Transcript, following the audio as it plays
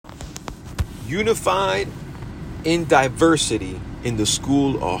unified in diversity in the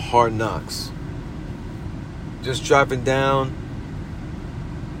school of hard knocks. Just driving down,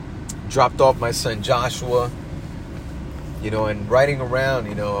 dropped off my son Joshua, and riding around,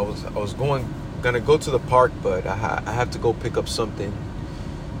 I was gonna go to the park, but I have to go pick up something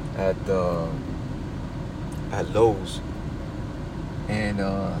at Lowe's, and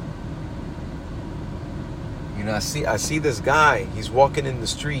I see this guy. He's walking in the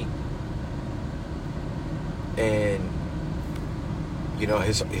street, and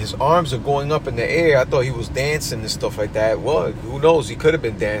his arms are going up in the air. I thought he was dancing and stuff like that. Well, who knows? He could have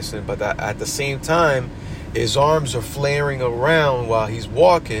been dancing, but at the same time, his arms are flaring around while he's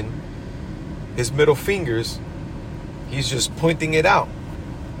walking. His middle fingers, he's just pointing it out.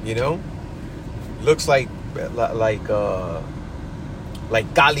 Looks like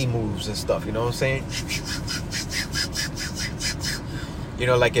golly moves and stuff. You know what I'm saying?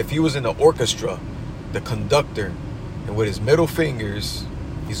 Like if he was in the orchestra, the conductor. And with his middle fingers,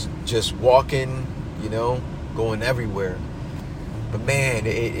 he's just walking, going everywhere. But man,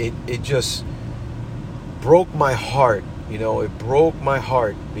 it just broke my heart. It broke my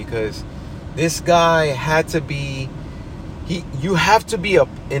heart because this guy had to be, you have to be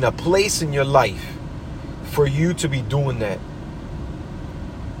in a place in your life for you to be doing that.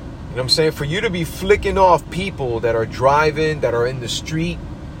 You know what I'm saying? For you to be flicking off people that are driving, that are in the street,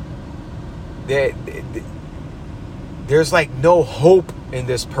 there's like no hope in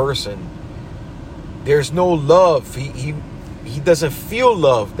this person. There's no love. He doesn't feel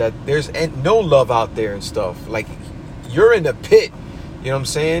love. That there's no love out there and stuff. Like you're in a pit. You know what I'm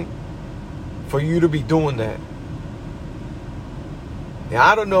saying? For you to be doing that. Now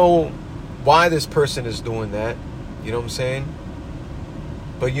I don't know why this person is doing that. You know what I'm saying?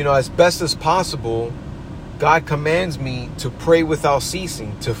 But as best as possible, God commands me to pray without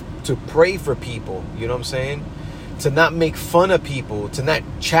ceasing. To pray for people. You know what I'm saying? To not make fun of people, to not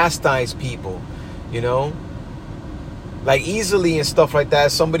chastise people, like easily and stuff like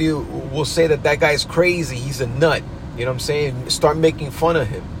that. Somebody will say that guy's crazy, he's a nut, you know what I'm saying? Start making fun of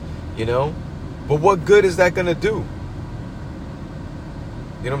him, but what good is that gonna do?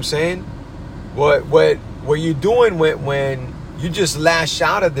 You know what I'm saying? What you're doing when you just lash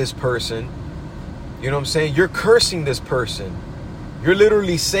out at this person, you know what I'm saying? You're cursing this person. You're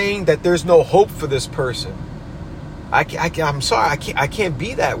literally saying that there's no hope for this person. I'm sorry, I can't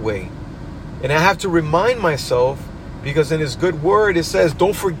be that way. And I have to remind myself, because in his good word, it says,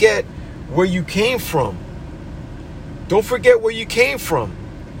 don't forget where you came from. Don't forget where you came from.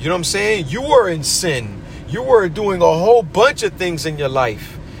 You know what I'm saying? You were in sin. You were doing a whole bunch of things in your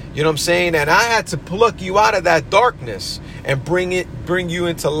life. You know what I'm saying? And I had to pluck you out of that darkness and bring you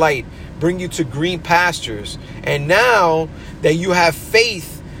into light, bring you to green pastures. And now that you have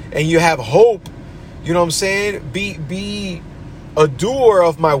faith and you have hope, you know what I'm saying? Be a doer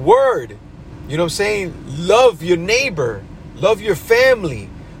of my word. You know what I'm saying? Love your neighbor. Love your family.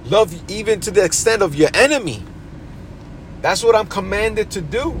 Love even to the extent of your enemy. That's what I'm commanded to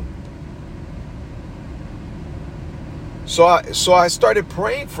do. So I started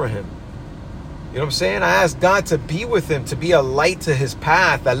praying for him. You know what I'm saying? I asked God to be with him, to be a light to his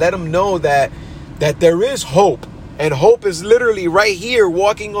path. I let him know that there is hope. And hope is literally right here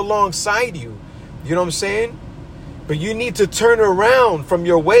walking alongside you. You know what I'm saying? But you need to turn around from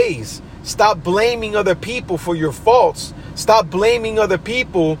your ways. Stop blaming other people for your faults. Stop blaming other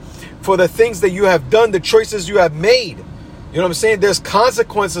people for the things that you have done, the choices you have made. You know what I'm saying? There's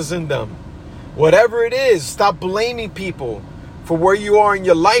consequences in them. Whatever it is, stop blaming people for where you are in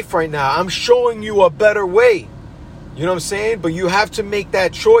your life right now. I'm showing you a better way. You know what I'm saying? But you have to make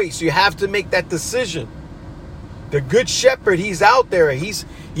that choice. You have to make that decision. The good shepherd, he's out there. He's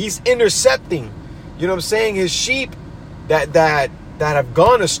intercepting. You know what I'm saying? His sheep that have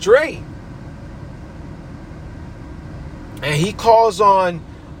gone astray. And he calls on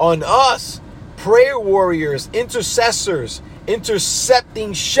us, prayer warriors, intercessors,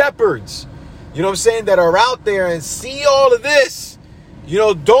 intercepting shepherds. You know what I'm saying? That are out there and see all of this.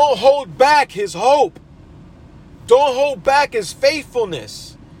 Don't hold back his hope. Don't hold back his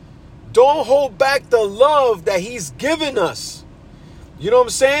faithfulness. Don't hold back the love that he's given us. You know what I'm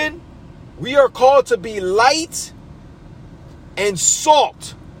saying? We are called to be light and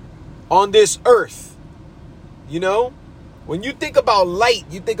salt on this earth. When you think about light,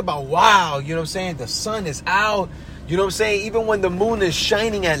 you think about, wow, you know what I'm saying? The sun is out. You know what I'm saying? Even when the moon is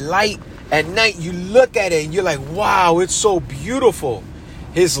shining at night, you look at it and you're like, wow, it's so beautiful.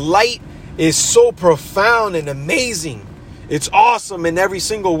 His light is so profound and amazing. It's awesome in every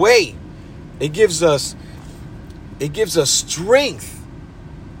single way. It gives us strength.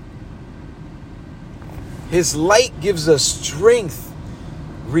 His light gives us strength,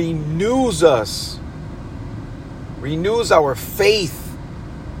 renews us, renews our faith,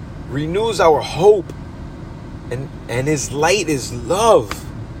 renews our hope. And his light is love.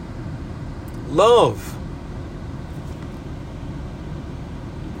 Love.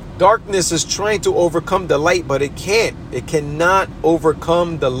 Darkness is trying to overcome the light, but it can't. It cannot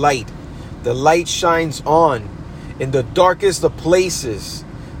overcome the light. The light shines on in the darkest of places.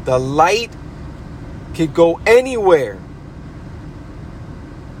 The light can go anywhere.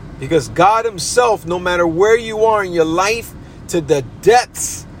 Because God himself, no matter where you are in your life, to the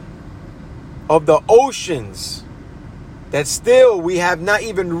depths of the oceans, that still we have not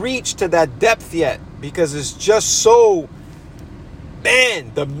even reached to that depth yet, because it's just so,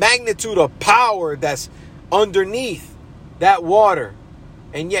 man, the magnitude of power that's underneath that water.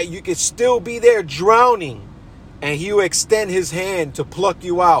 And yet you could still be there drowning, and he will extend his hand to pluck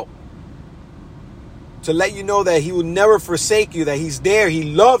you out, to let you know that he will never forsake you, that he's there, he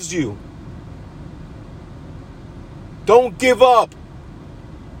loves you. Don't give up.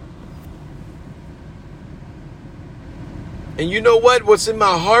 And you know what? What's in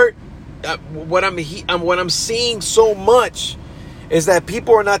my heart, what I'm seeing so much, is that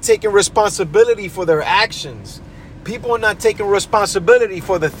people are not taking responsibility for their actions. People are not taking responsibility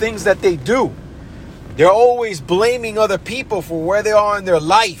for the things that they do. They're always blaming other people for where they are in their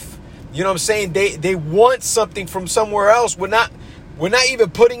life. You know what I'm saying? They want something from somewhere else. We're not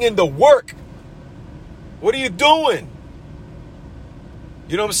even putting in the work. What are you doing?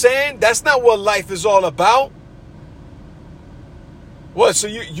 You know what I'm saying? That's not what life is all about. What, so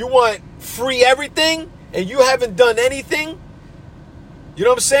you want free everything and you haven't done anything? You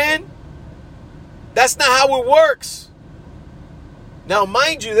know what I'm saying? That's not how it works. Now,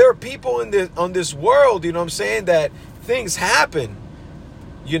 mind you, there are people on this world, you know what I'm saying, that things happen,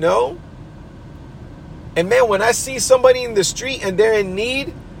 you know? And man, when I see somebody in the street and they're in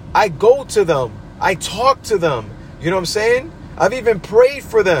need, I go to them. I talk to them. You know what I'm saying? I've even prayed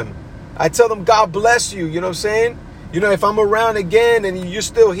for them. I tell them, God bless you. You know what I'm saying? You know, if I'm around again and you're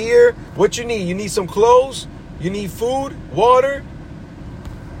still here, what you need? You need some clothes? You need food? Water?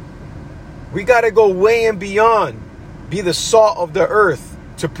 We got to go way and beyond. Be the salt of the earth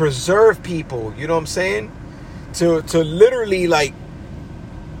to preserve people. You know what I'm saying? To literally like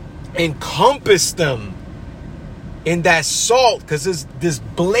encompass them in that salt. Because it's this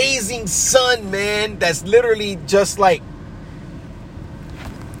blazing sun, man, that's literally just like,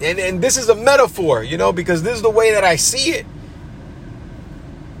 and this is a metaphor, you know, because this is the way that I see it.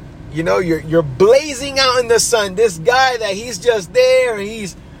 You know, you're blazing out in the sun. This guy that he's just there and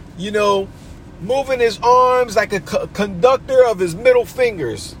he's, you know, moving his arms like a conductor of his middle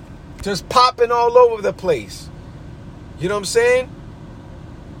fingers, just popping all over the place. You know what I'm saying?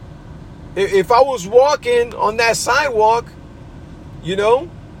 If I was walking on that sidewalk, you know,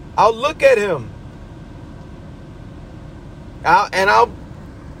 I'll look at him. I'll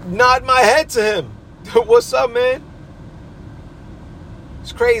nod my head to him. What's up, man?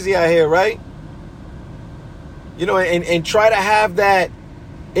 It's crazy out here, right? You know, and try to have that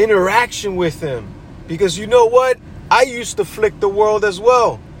interaction with him. Because you know what? I used to flick the world as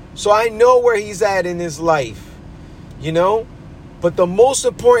well. So I know where he's at in his life. You know? But the most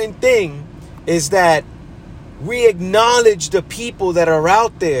important thing is that we acknowledge the people that are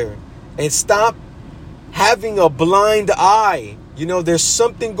out there and stop having a blind eye. You know, there's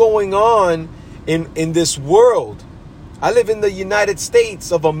something going on in this world. I live in the United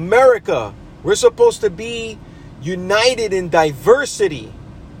States of America. We're supposed to be united in diversity.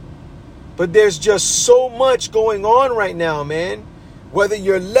 But there's just so much going on right now, man. Whether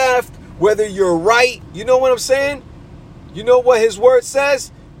you're left, whether you're right. You know what I'm saying? You know what his word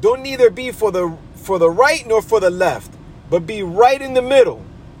says? Don't neither be for the right nor for the left, but be right in the middle.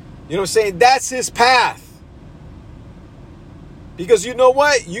 You know what I'm saying? That's his path. Because you know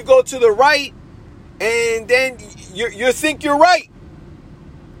what? You go to the right and then you think you're right.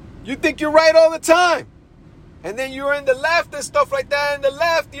 You think you're right all the time. And then you're in the left and stuff like that. And the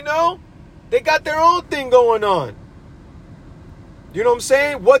left, you know, they got their own thing going on. You know what I'm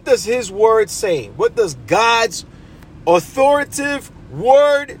saying? What does his word say? What does God's authoritative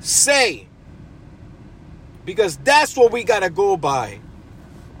word say? Because that's what we got to go by.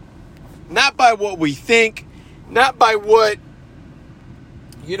 Not by what we think. Not by what,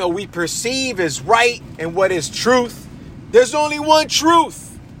 you know, we perceive as right and what is truth. There's only one truth.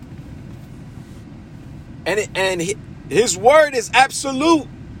 And his word is absolute.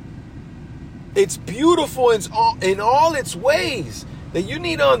 It's beautiful in all its ways. That you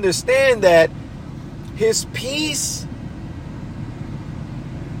need to understand that his peace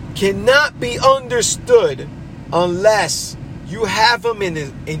cannot be understood unless you have him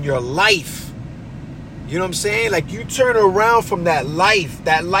in your life. You know what I'm saying? Like, you turn around from that life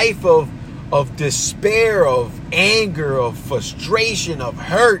of despair, of anger, of frustration, of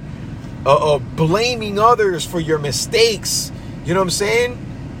hurt, of blaming others for your mistakes. You know what I'm saying?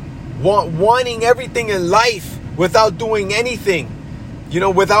 Wanting everything in life without doing anything,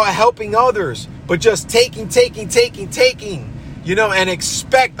 without helping others, but just taking, and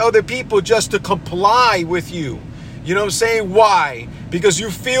expect other people just to comply with you. You know what I'm saying? Why? Because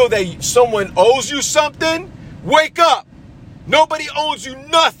you feel that someone owes you something? Wake up. Nobody owes you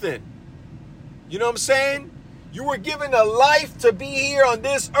nothing. You know what I'm saying? You were given a life to be here on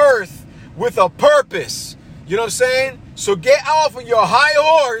this earth with a purpose. You know what I'm saying? So get off of your high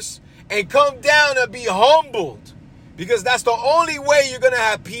horse and come down and be humbled. Because that's the only way you're going to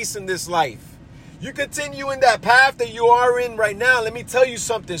have peace in this life. You continue in that path that you are in right now. Let me tell you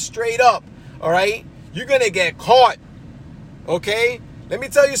something straight up. All right? You're going to get caught. Okay? Let me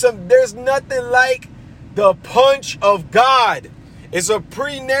tell you something. There's nothing like the punch of God. It's a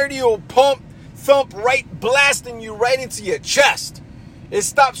prenatal thump right blasting you right into your chest. It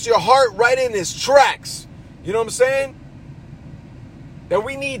stops your heart right in its tracks. You know what I'm saying? That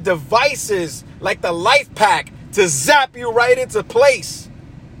we need devices like the Life Pack to zap you right into place.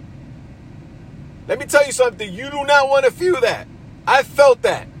 Let me tell you something. You do not want to feel that. I felt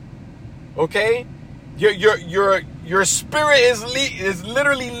that. Okay? Your spirit is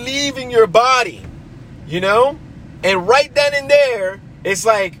literally leaving your body. And right then and there, it's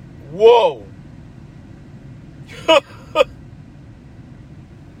like, whoa.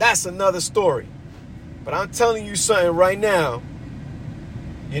 That's another story. But I'm telling you something right now.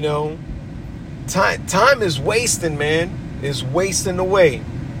 Time is wasting, man. It's wasting away.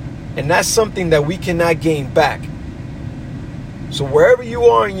 And that's something that we cannot gain back. So wherever you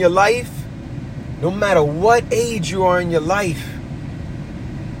are in your life, no matter what age you are in your life,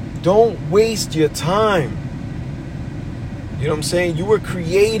 don't waste your time. You know what I'm saying? You were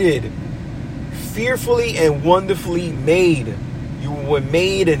created fearfully and wonderfully made. You were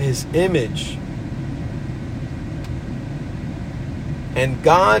made in His image. And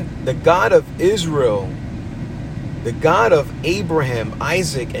God, the God of Israel, the God of Abraham,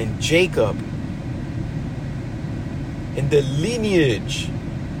 Isaac, and Jacob, in the lineage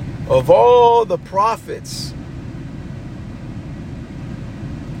of all the prophets,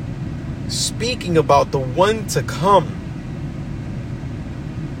 speaking about the one to come,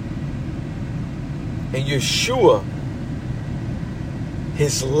 and Yeshua,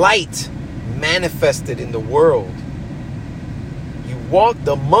 His light manifested in the world. He walked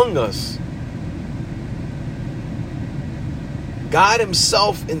among us. God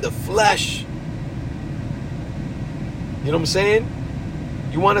Himself in the flesh. You know what I'm saying?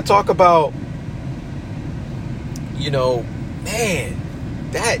 You want to talk about, man,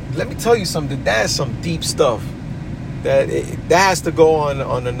 let me tell you something. That's some deep stuff. That has to go on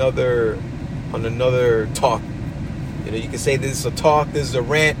another talk. You can say this is a talk, this is a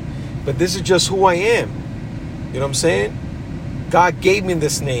rant, but this is just who I am. You know what I'm saying? God gave me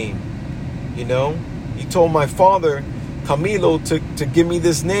this name. He told my father, Camilo, to give me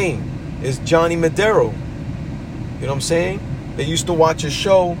this name. It's Johnny Madero. You know what I'm saying? They used to watch a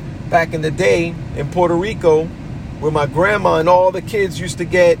show back in the day in Puerto Rico where my grandma and all the kids used to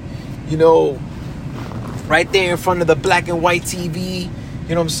get, right there in front of the black and white TV. You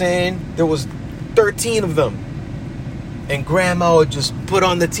know what I'm saying? There was 13 of them. And grandma would just put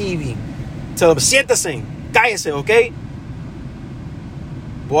on the TV. Tell them, siéntese, cállese, okay?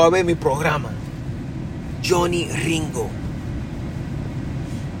 Voy a ver mi programa. Johnny Ringo.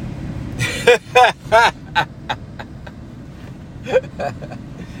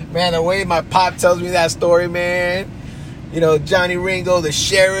 Man, the way my pop tells me that story, man. Johnny Ringo, the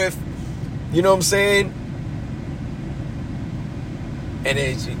sheriff. You know what I'm saying?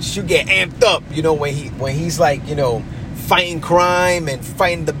 And she'll get amped up, when he's like, fighting crime and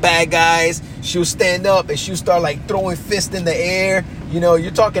fighting the bad guys. She'll stand up and she'll start like throwing fists in the air.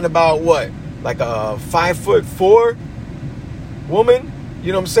 You're talking about what? Like a 5'4" woman?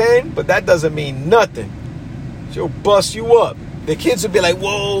 You know what I'm saying? But that doesn't mean nothing. She'll bust you up. The kids will be like,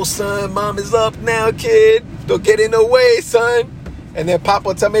 whoa, son, mom is up now, kid. Don't get in the way, son. And then Papa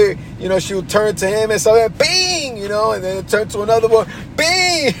will tell me, she'll turn to him and say, bing, and then turn to another one,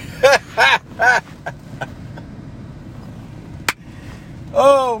 bing.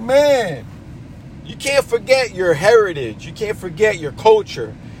 Oh, man. You can't forget your heritage. You can't forget your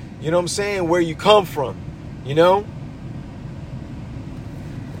culture. You know what I'm saying? Where you come from,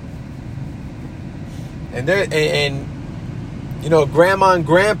 And grandma and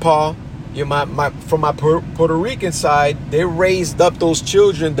grandpa, from my Puerto Rican side, they raised up those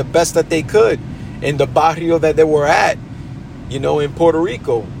children the best that they could in the barrio that they were at, in Puerto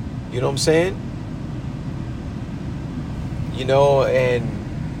Rico. You know what I'm saying?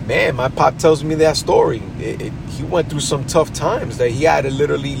 And man, my pop tells me that story. He went through some tough times that he had to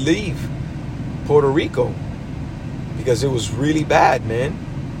literally leave Puerto Rico because it was really bad, man.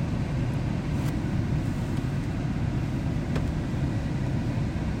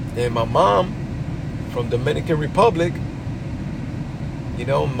 And my mom from Dominican Republic,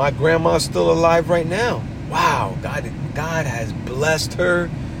 my grandma's still alive right now. Wow, God has blessed her.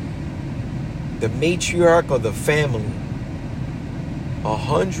 The matriarch of the family,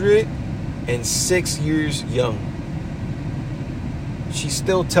 106 years young. She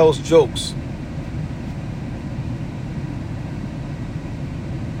still tells jokes.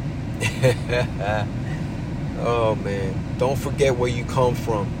 Oh man, don't forget where you come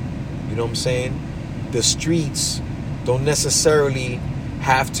from. You know what I'm saying? The streets don't necessarily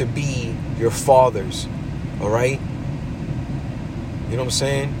have to be your father's. All right? You know what I'm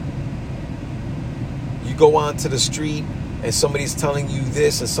saying? You go onto the street and somebody's telling you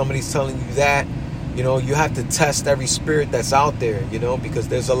this and somebody's telling you that. You have to test every spirit that's out there, because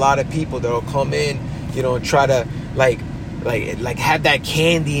there's a lot of people that'll come in, and try to like have that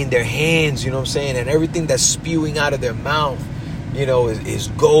candy in their hands, you know what I'm saying? And everything that's spewing out of their mouth, is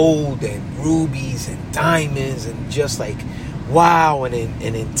gold and rubies and diamonds and just like, wow, and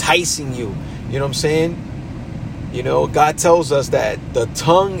enticing you. You know what I'm saying? God tells us that the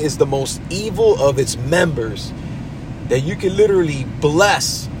tongue is the most evil of its members, that you can literally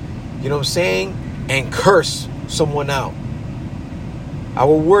bless, you know what I'm saying, and curse someone out.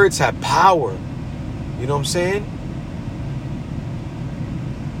 Our words have power. You know what I'm saying?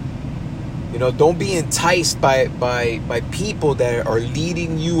 Don't be enticed by people that are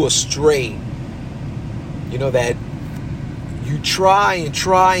leading you astray. That you try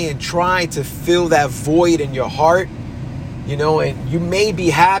to fill that void in your heart, and you may be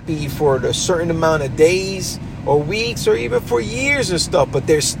happy for a certain amount of days or weeks or even for years and stuff, but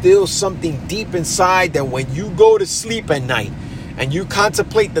there's still something deep inside that when you go to sleep at night and you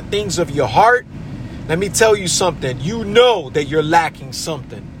contemplate the things of your heart, let me tell you something, that you're lacking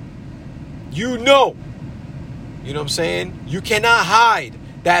something. You know what I'm saying? You cannot hide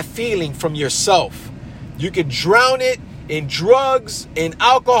that feeling from yourself. You can drown it in drugs, in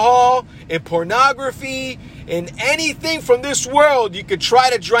alcohol, in pornography, in anything from this world. You could try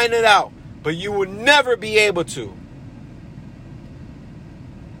to drown it out, but you will never be able to.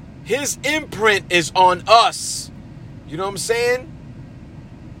 His imprint is on us. You know what I'm saying?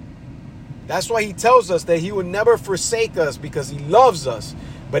 That's why he tells us that he will never forsake us, because he loves us.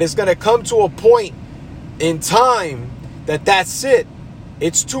 But it's going to come to a point in time that's it.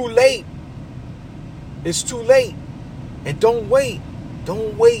 It's too late. It's too late. And don't wait.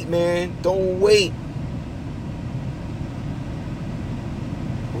 Don't wait, man. Don't wait.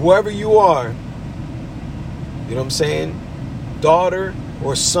 Whoever you are, you know what I'm saying? Daughter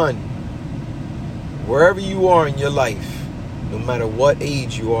or son, wherever you are in your life, no matter what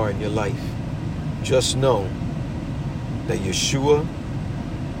age you are in your life, just know that Yeshua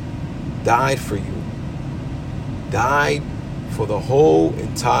died for you. Died for the whole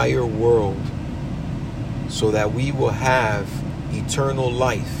entire world, so that we will have eternal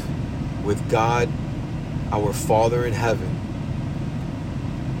life with God, our Father in heaven.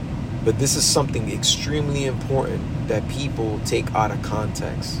 But this is something extremely important that people take out of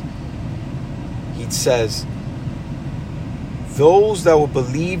context. He says, those that will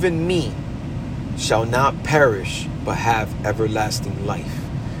believe in me shall not perish, but have everlasting life.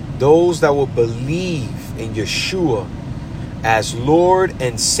 Those that will believe in Yeshua as Lord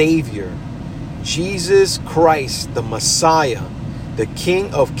and Savior, Jesus Christ, the Messiah, the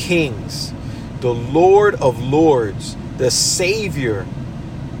King of Kings, the Lord of Lords, the Savior,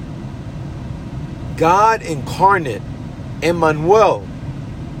 God incarnate, Emmanuel.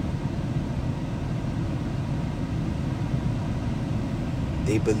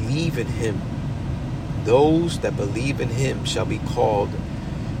 They believe in him. Those that believe in him shall be called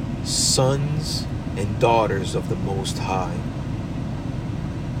sons and daughters of the Most High.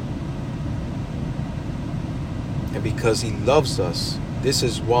 And because he loves us, this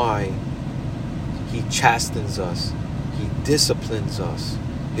is why he chastens us. He disciplines us.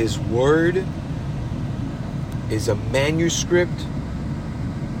 His word is a manuscript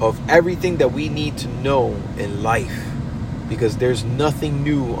of everything that we need to know in life, because there's nothing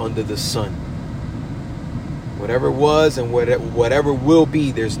new under the sun. Whatever was and whatever will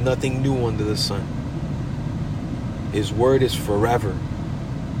be, there's nothing new under the sun. His word is forever.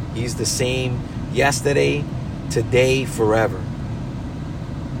 He's the same yesterday, today, forever.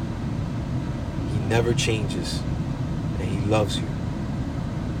 He never changes, and he loves you.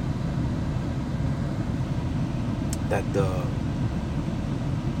 That the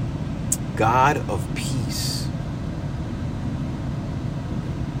God of peace,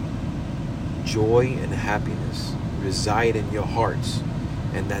 joy, and happiness reside in your hearts,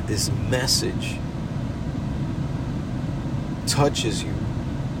 and that this message touches you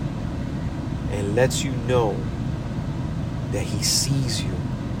and lets you know that he sees you,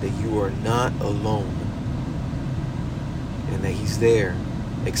 that you are not alone, and that he's there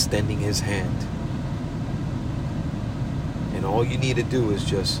extending his hand. And all you need to do is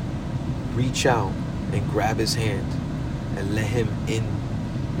just reach out and grab his hand and let him in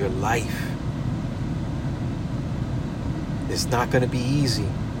your life. It's not going to be easy.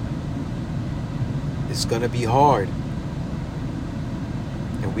 It's going to be hard.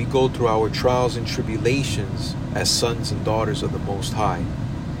 And we go through our trials and tribulations as sons and daughters of the Most High.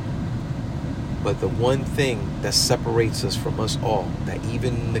 But the one thing that separates us from us all, that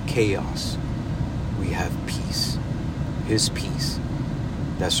even in the chaos, we have peace. His peace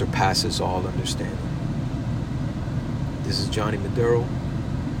that surpasses all understanding. This is Johnny Maduro,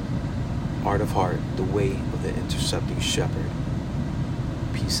 Art of Heart, the way of the intercepting shepherd.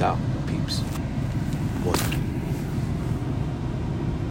 Peace out, peeps. One.